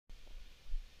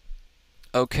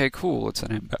Okay, cool. It's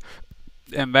an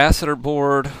ambassador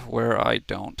board where I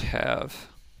don't have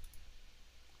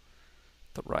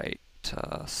the right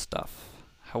stuff.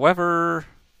 However,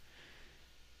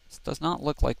 this does not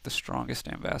look like the strongest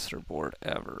ambassador board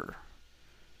ever.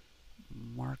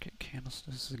 Market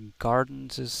candlesticks and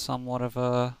gardens is somewhat of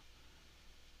a.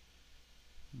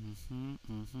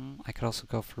 I could also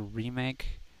go for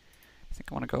remake. I think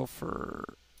I want to go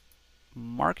for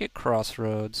market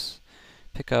crossroads.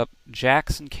 Pick up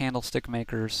jacks and candlestick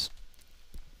makers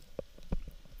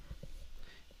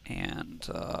and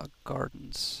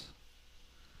gardens.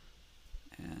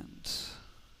 And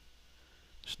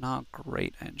there's not a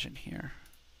great engine here.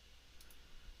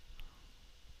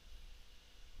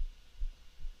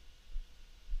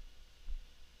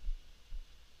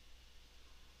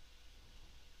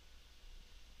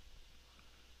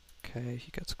 Okay, he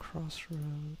gets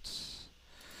crossroads.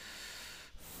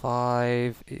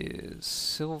 5 is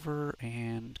silver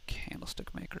and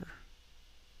candlestick maker.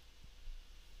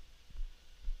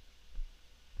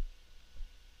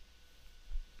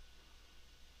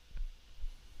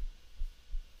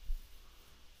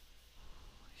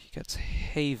 He gets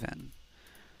Haven.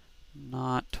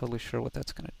 Not totally sure what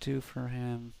that's going to do for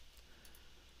him.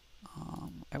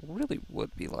 I really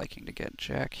would be liking to get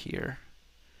Jack here.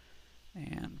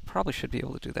 And probably should be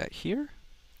able to do that here.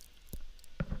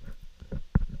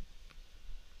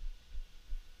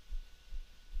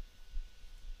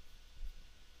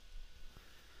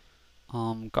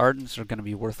 Gardens are going to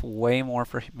be worth way more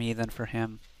for me than for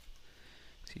him.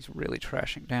 He's really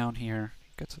trashing down here.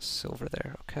 He gets a silver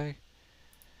there, okay.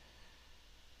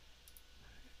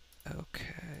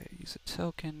 Okay, use a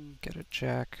token, get a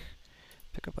jack,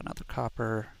 pick up another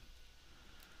copper.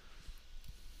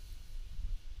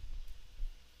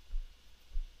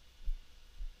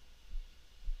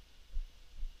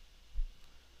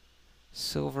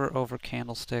 Silver over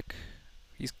candlestick.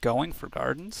 He's going for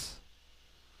gardens.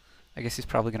 I guess he's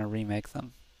probably going to remake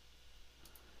them.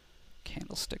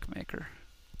 Candlestick maker.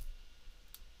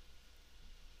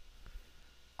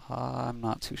 I'm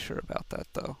not too sure about that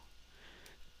though.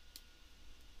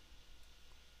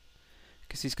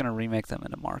 Because he's going to remake them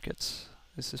into markets.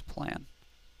 This is his plan.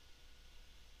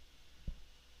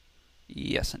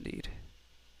 Yes, indeed.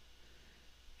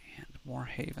 And more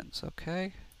havens,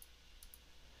 okay.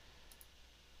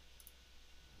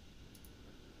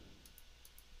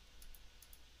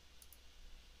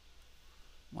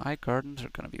 My gardens are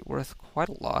going to be worth quite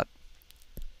a lot.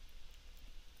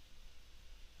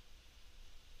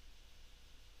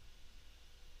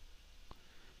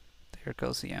 There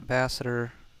goes the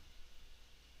ambassador.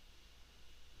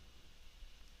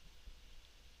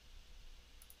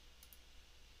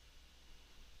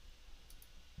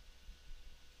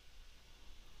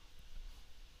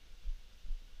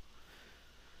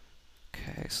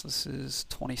 Okay, so this is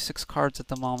 26 cards at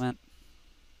the moment.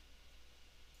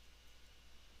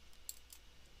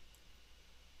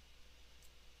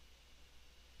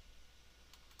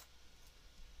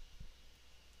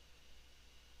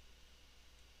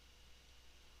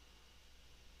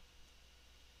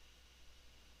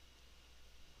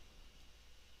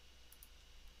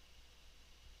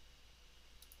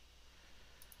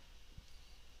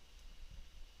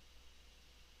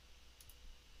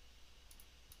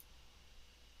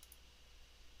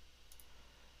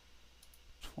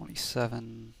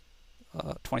 Twenty-seven.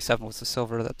 27 was the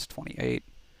silver, that's 28.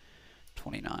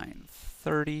 29,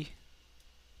 30.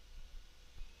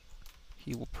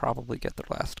 He will probably get the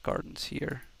last gardens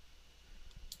here.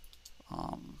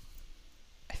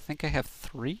 I think I have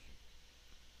 3.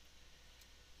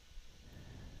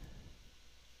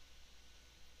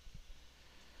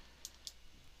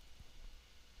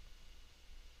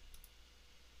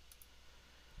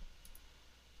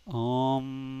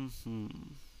 Hmm.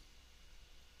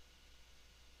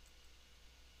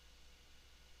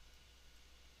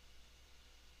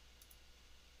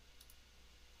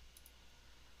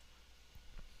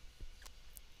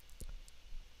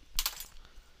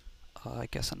 I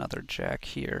guess another jack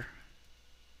here.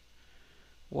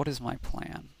 What is my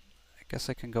plan? I guess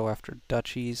I can go after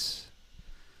duchies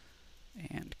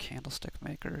and candlestick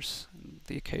makers and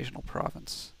the occasional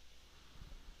province.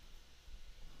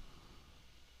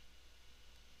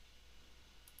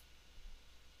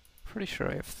 Pretty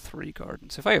sure I have 3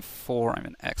 gardens. If I have 4, I'm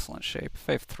in excellent shape. If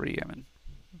I have 3, I'm in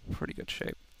pretty good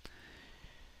shape.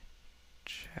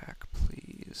 Jack,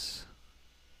 please.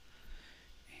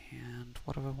 And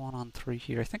what do I want on 3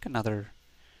 here? I think another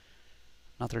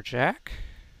jack.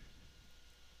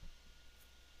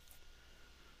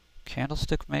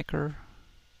 Candlestick maker.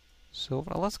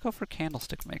 Silver. Let's go for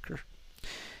candlestick maker.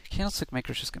 Candlestick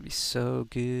maker is just going to be so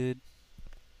good.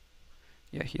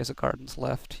 Yeah, he has a gardens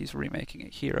left. He's remaking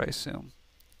it here, I assume.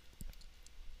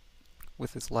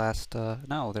 With his last,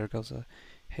 no, there goes a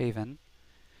Haven.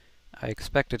 I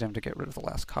expected him to get rid of the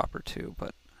last copper too,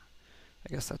 but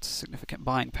I guess that's significant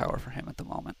buying power for him at the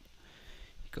moment.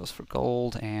 He goes for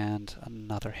gold and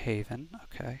another Haven.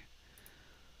 Okay.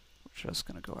 We're just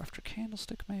going to go after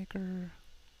Candlestick Maker.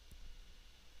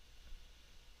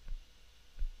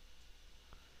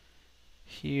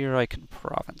 Here I can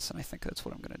province, and I think that's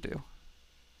what I'm going to do.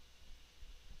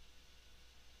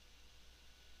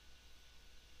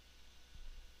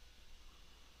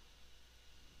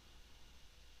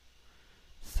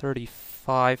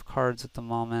 $35 cards at the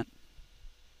moment.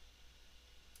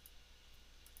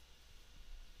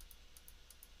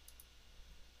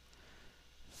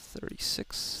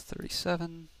 $36,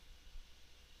 $37.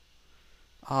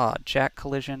 Ah, Jack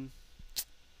collision.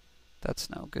 That's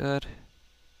no good.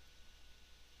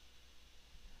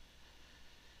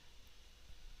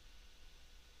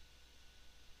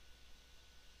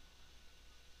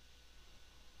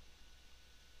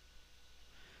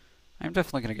 I'm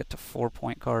definitely going to get to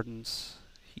 4-point gardens.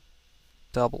 He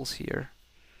doubles here.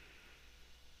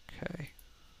 Okay.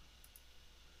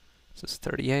 This is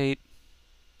 38.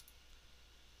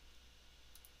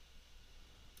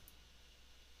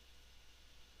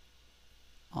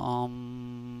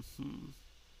 Hmm. Hmm.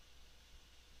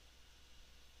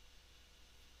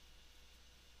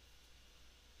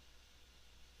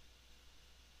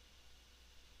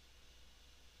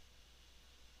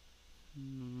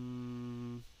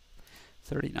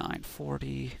 39,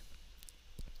 40.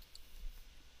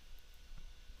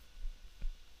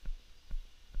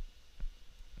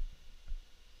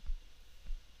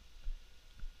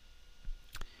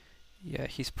 Yeah,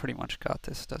 he's pretty much got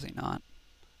this, does he not?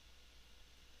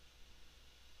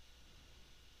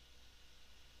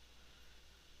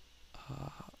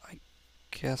 I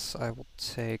guess I will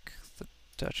take the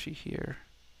duchy here.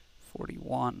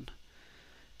 41.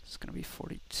 It's going to be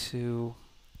 42.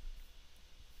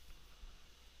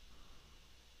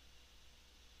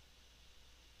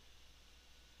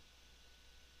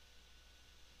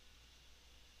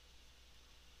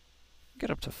 Get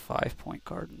up to 5-point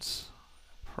gardens,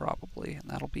 probably, and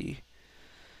that'll be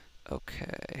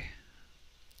okay.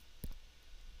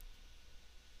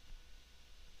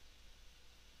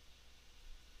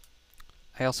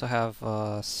 I also have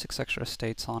 6 extra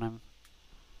estates on him.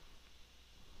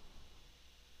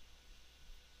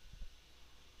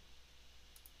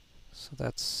 So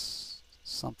that's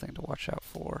something to watch out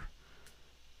for.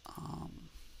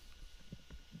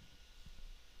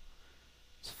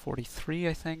 It's 43,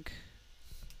 I think.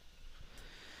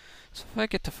 So if I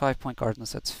get to 5-point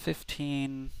gardens, that's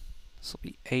 15. This will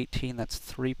be 18. That's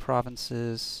 3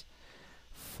 provinces,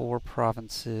 4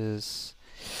 provinces.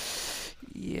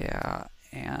 Yeah,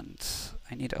 and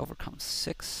I need to overcome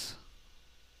 6.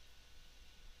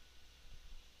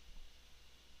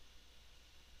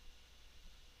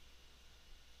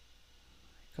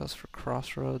 Goes for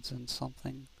crossroads and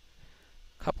something.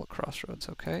 A couple of crossroads,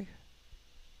 okay.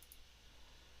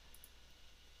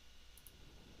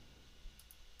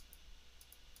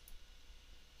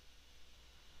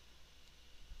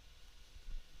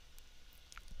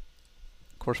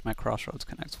 Of course, my crossroads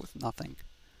connects with nothing.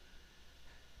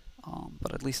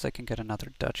 But at least I can get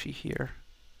another duchy here.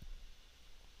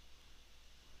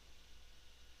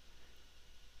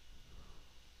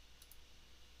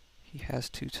 He has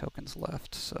 2 tokens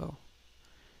left, so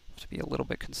I have to be a little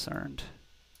bit concerned.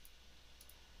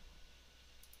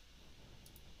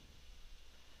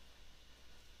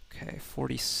 Okay,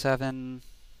 47.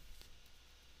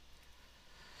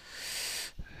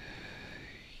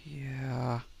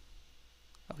 Yeah.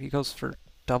 Oh, he goes for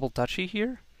double duchy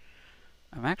here?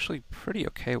 I'm actually pretty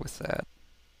okay with that.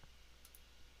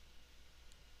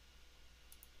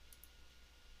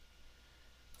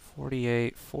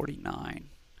 48, 49.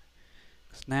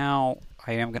 Because now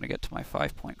I am going to get to my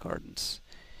 5-point gardens.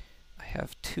 I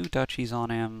have 2 duchies on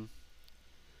him,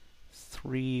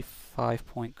 3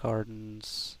 5-point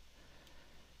gardens.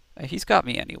 He's got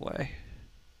me anyway.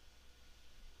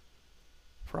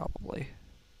 Probably.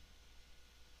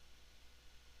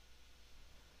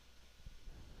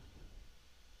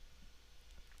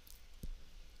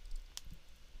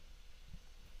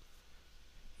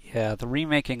 Yeah, the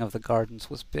remaking of the gardens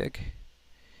was big.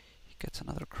 He gets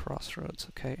another crossroads.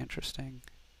 Okay, interesting.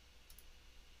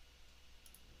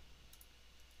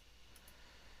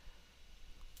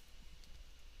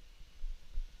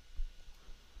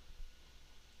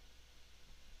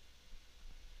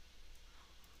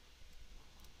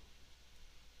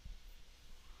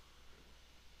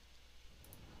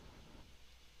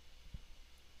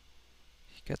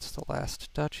 He gets the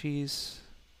last duchies.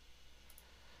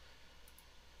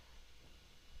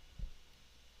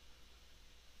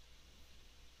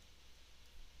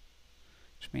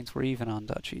 Which means we're even on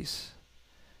duchies.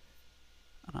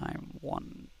 And I'm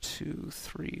 1, 2,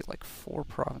 3, like 4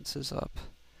 provinces up.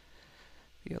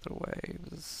 The other way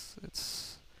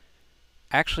it's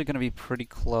actually going to be pretty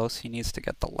close. He needs to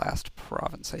get the last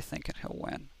province, I think, and he'll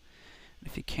win. And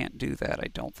if he can't do that, I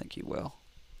don't think he will.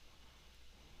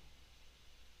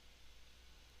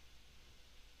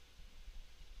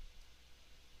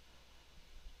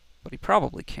 But he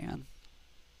probably can.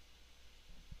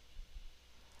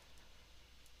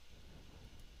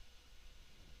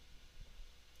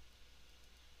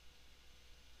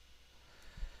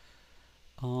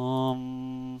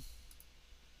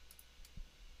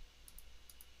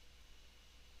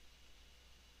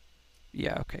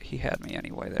 Yeah, okay, he had me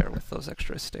anyway there with those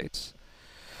extra estates.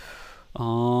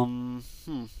 How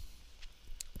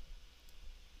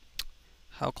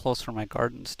close are my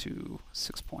gardens to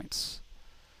 6 points?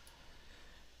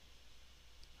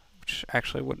 Which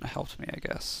actually wouldn't have helped me, I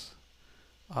guess.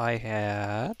 I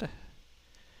had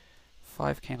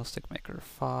 5 candlestick maker,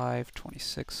 5,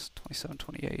 26, 27,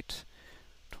 28,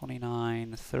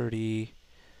 29, 30,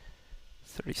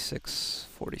 36,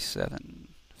 47,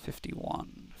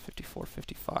 51, 54,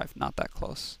 55. Not that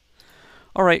close.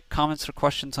 Alright, comments or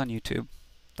questions on YouTube.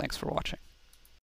 Thanks for watching.